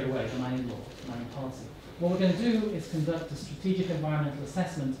straight away, the mining law, the mining policy. What we're going to do is conduct a strategic environmental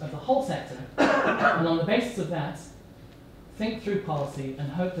assessment of the whole sector, and on the basis of that, think through policy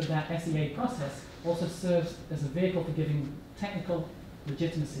and hope that that SEA process also serves as a vehicle for giving technical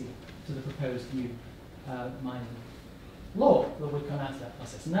legitimacy to the proposed new mining law that would come out of that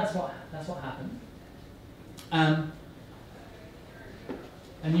process. And that's what happened.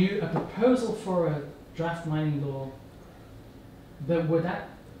 A proposal for a draft mining law that would,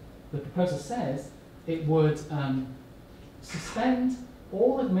 the proposal says, it would suspend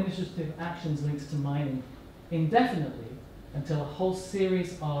all administrative actions linked to mining indefinitely until a whole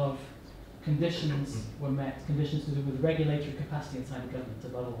series of conditions were met, conditions to do with regulatory capacity inside the government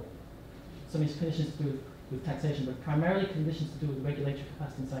above all. So many conditions to do with taxation, but primarily conditions to do with regulatory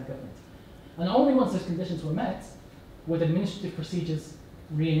capacity inside government. And only once those conditions were met would administrative procedures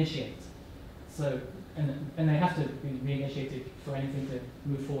reinitiate. So, and they have to be reinitiated for anything to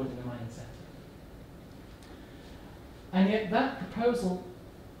move forward in the mining sector. And yet that proposal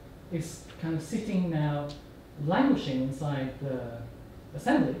is kind of sitting now, languishing inside the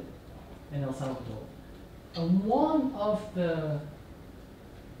assembly in El Salvador. And one of the,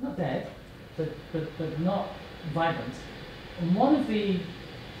 not dead, but not vibrant, and one of the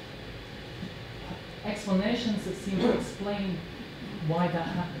explanations that seem to explain why that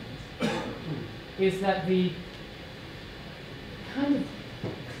happened is that the kind of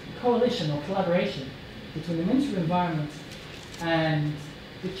coalition or collaboration between the Ministry of Environment and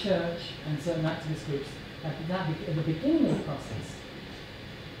the church and certain activist groups at the beginning of the process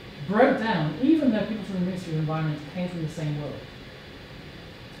broke down, even though people from the Ministry of Environment came from the same world.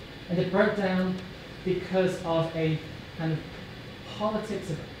 And it broke down because of a kind of politics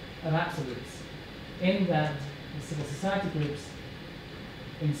of absolutes, in that the civil society groups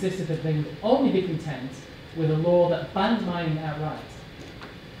insisted that they would only be content with a law that banned mining outright.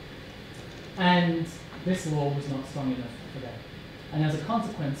 And this law was not strong enough for them. And as a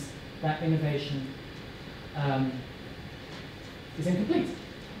consequence, that innovation is incomplete.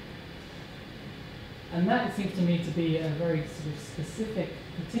 And that, it seems to me, to be a very sort of specific,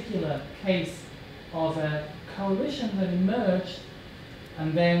 particular case of a coalition that emerged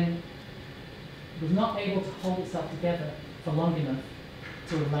and then was not able to hold itself together for long enough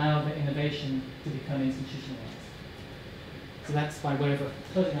to allow the innovation to become institutionalized. So that's by way of a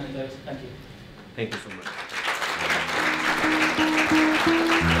closing anecdote. Thank you. Thank you so much.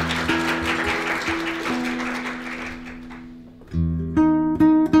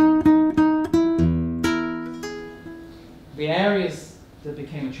 The areas that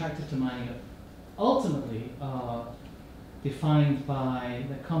became attractive to mining ultimately are defined by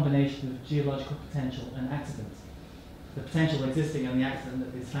the combination of geological potential and accident. The potential existing and the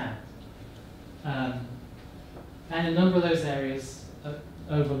accident that is found. And a number of those areas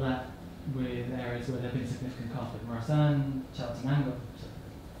overlap with areas where there have been significant conflict. Morazan, Chalatenango.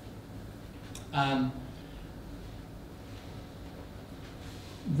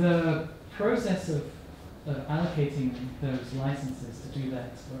 The process of allocating those licenses to do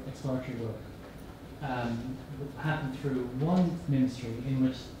that exploratory work would happen through one ministry in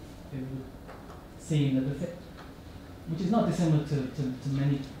which it would seem that which is not dissimilar to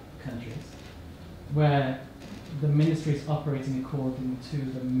many countries, where the ministry is operating according to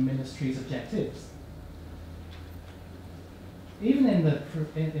the ministry's objectives. Even in the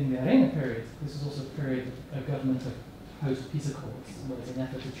Arena period, this was also a period of government of post-peace accords, where there's an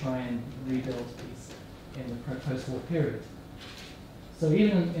effort to try and rebuild peace in the post-war period. So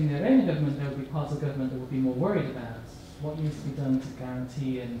even in the Arena government, there would be parts of government that would be more worried about what needs to be done to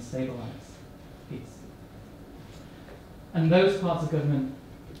guarantee and stabilize peace. And those parts of government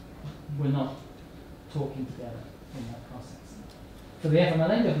were not talking together in that process. So the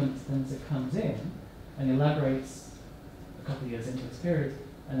FMLN government then comes in and elaborates, a couple of years into this period,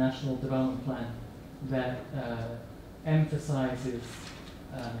 a national development plan that emphasizes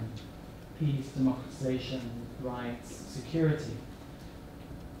peace, democratization, rights, security.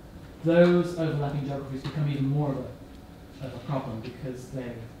 Those overlapping geographies become even more of a problem because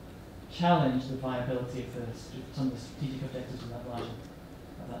they challenge the viability of some of the strategic objectives of that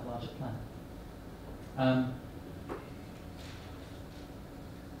larger plan.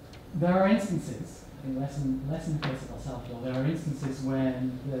 There are instances, I think less in the case of El Salvador, there are instances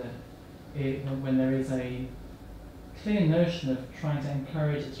when there is a clear notion of trying to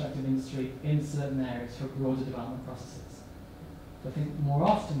encourage extractive industry in certain areas for broader development processes. I think more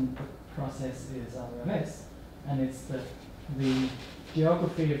often the process is al revés, and it's that the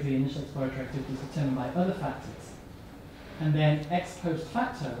geography of the initial exploratory activity is determined by other factors, and then ex post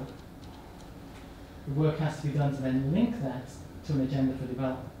facto, the work has to be done to then link that to an agenda for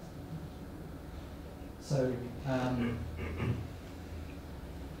development. So,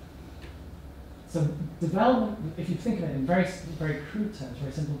 so development, if you think of it in very, very crude terms,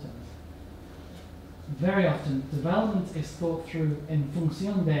 very simple terms, very often development is thought through in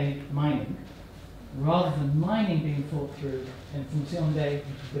función de mining, rather than mining being thought through in función de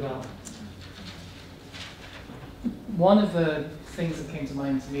development. One of the things that came to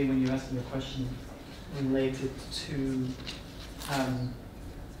mind to me when you asked me a question related to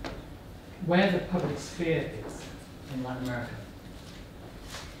where the public sphere is in Latin America.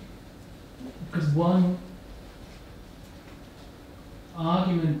 Because one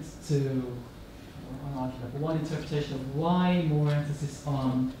interpretation of why more emphasis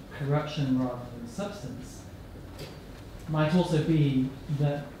on corruption rather than substance might also be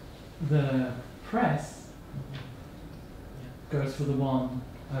that the press goes for the one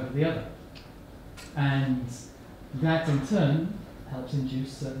over the other. And that in turn helps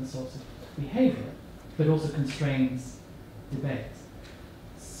induce certain sorts of behavior, but also constrains debate.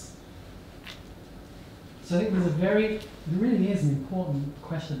 So I think there really is an important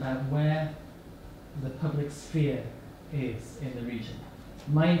question about where the public sphere is in the region.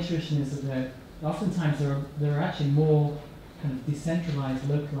 My intuition is that oftentimes there are actually more kind of decentralized,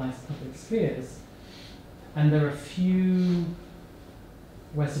 localized public spheres, and there are a few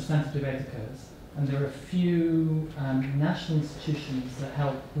where substantive debate occurs, and there are a few national institutions that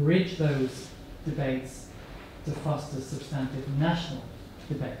help bridge those debates to foster substantive national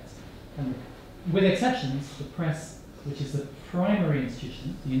debate. And with exceptions, the press, which is the primary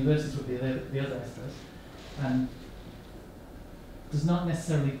institution, the universities would be the other, I suppose, does not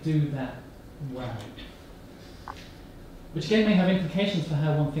necessarily do that well. Which again may have implications for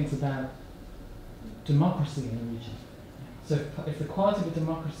how one thinks about democracy in the region. So if the quality of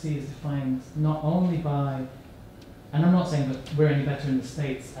democracy is defined not only by, and I'm not saying that we're any better in the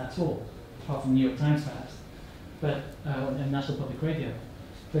States at all, apart from New York Times perhaps, but and National Public Radio,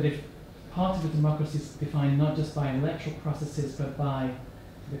 but if part of the democracy is defined not just by electoral processes, but by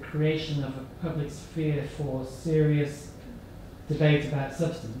the creation of a public sphere for serious debate about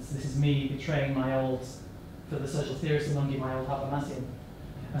substance. This is me betraying my old, for the social theorists among you, my old Habermasian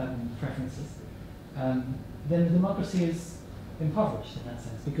preferences. Then the democracy is impoverished in that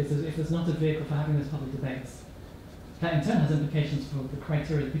sense, because if there's not a vehicle for having those public debates, that in turn has implications for the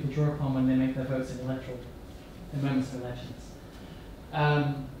criteria that people draw upon when they make their votes in moments of elections.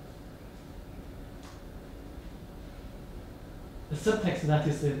 The subtext of that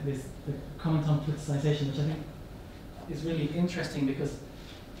is the comment on politicization, which I think is really interesting, because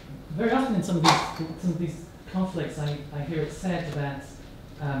very often in some of these conflicts, I hear it said that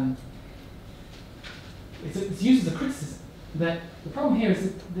it's used as a criticism that the problem here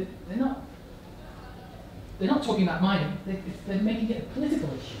is that they're not talking about mining; they're making it a political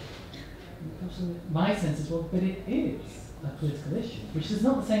issue. My sense is, well, but it is a political issue, which is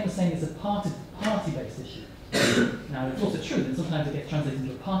not the same as saying it's a party-based issue. Now, it's also true that sometimes it gets translated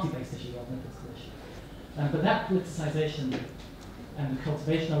into a party-based issue rather than a political issue. But that politicization and the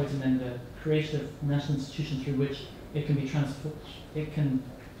cultivation of it, and then the creation of national institutions through which it can be it can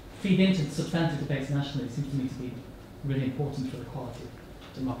feed into substantive debates nationally, seems to me to be really important for the quality of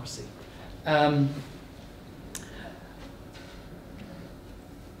democracy.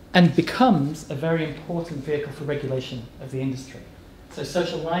 and becomes a very important vehicle for regulation of the industry. So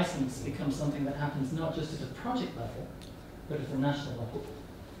social license becomes something that happens not just at a project level, but at a national level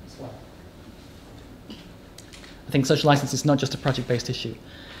as well. I think social license is not just a project-based issue.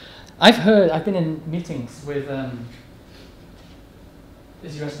 I've been in meetings with, as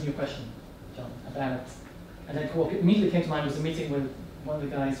you're asking your question, John, about, and then what immediately came to mind was a meeting with one of the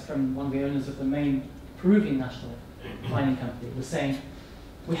guys from one of the owners of the main Peruvian national mining company, was saying,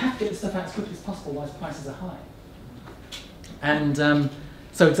 we have to get this stuff out as quickly as possible while prices are high. And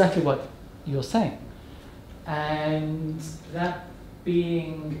so exactly what you're saying. And that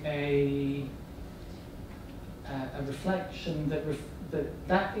being a reflection that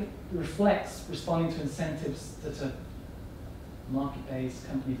it reflects responding to incentives that are market-based,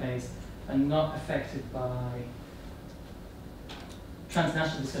 company-based, and not affected by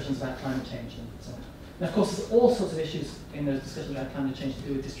transnational discussions about climate change and so on. And of course, there's all sorts of issues in those discussions about climate change to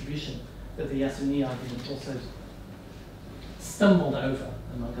do with distribution that the Yasuni argument also stumbled over,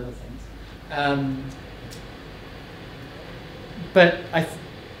 among other things. But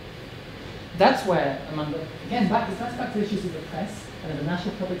that's where, again, that's back to the issues of the press and of the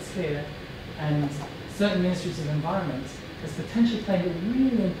national public sphere and certain ministries of environment as potentially playing a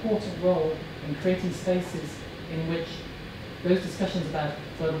really important role in creating spaces in which those discussions about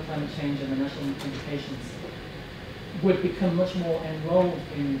global climate change and the national implications would become much more enrolled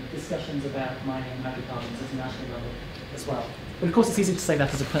in discussions about mining and hydrocarbons at a national level as well. But of course, it's easy to say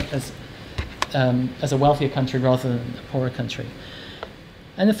that as a wealthier country rather than a poorer country.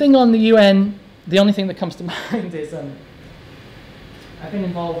 And the thing on the UN, the only thing that comes to mind is I've been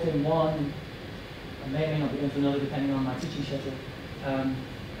involved in one, I may not be into another depending on my teaching schedule.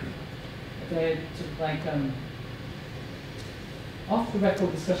 They're sort of like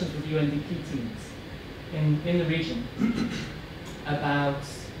off-the-record discussions with UNDP teams in the region about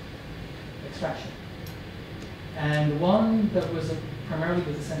extraction. And the one that was primarily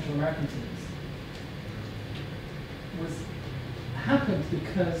with the Central American teams happened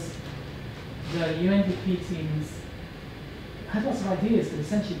because the UNDP teams had lots of ideas but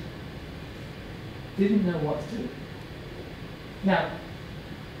essentially didn't know what to do. Now,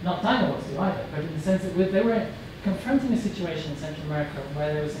 not I know what to do either, but in the sense that they were confronting a situation in Central America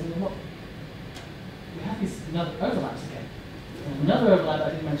where they were saying, look, we have these overlaps again. And another overlap I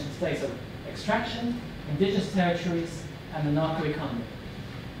didn't mention today, so extraction, indigenous territories, and the narco economy.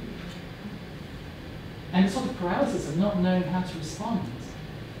 And the sort of paralysis of not knowing how to respond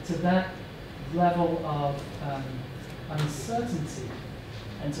to that level of uncertainty,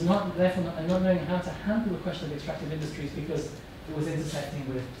 and to not knowing how to handle the question of extractive industries because it was intersecting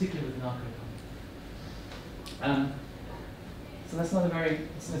with, particularly with the narco economy. So that's not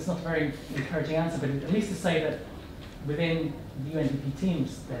it's not a very encouraging answer, but at least to say that within the UNDP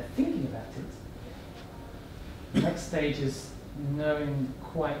teams, they're thinking about it. The next stage is knowing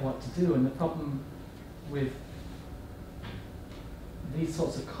quite what to do, and the problem with these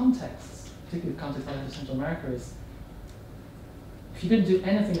sorts of contexts, particularly the context like Central America, is if you're going to do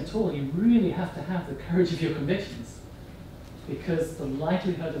anything at all, you really have to have the courage of your convictions, because the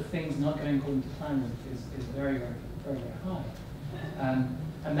likelihood of things not going according to plan is very, very, very, very high.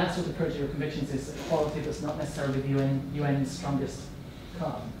 And that sort of courage of your convictions is a quality that's not necessarily the UN's strongest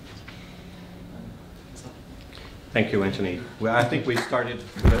card. Thank you, Anthony. Well, I think we started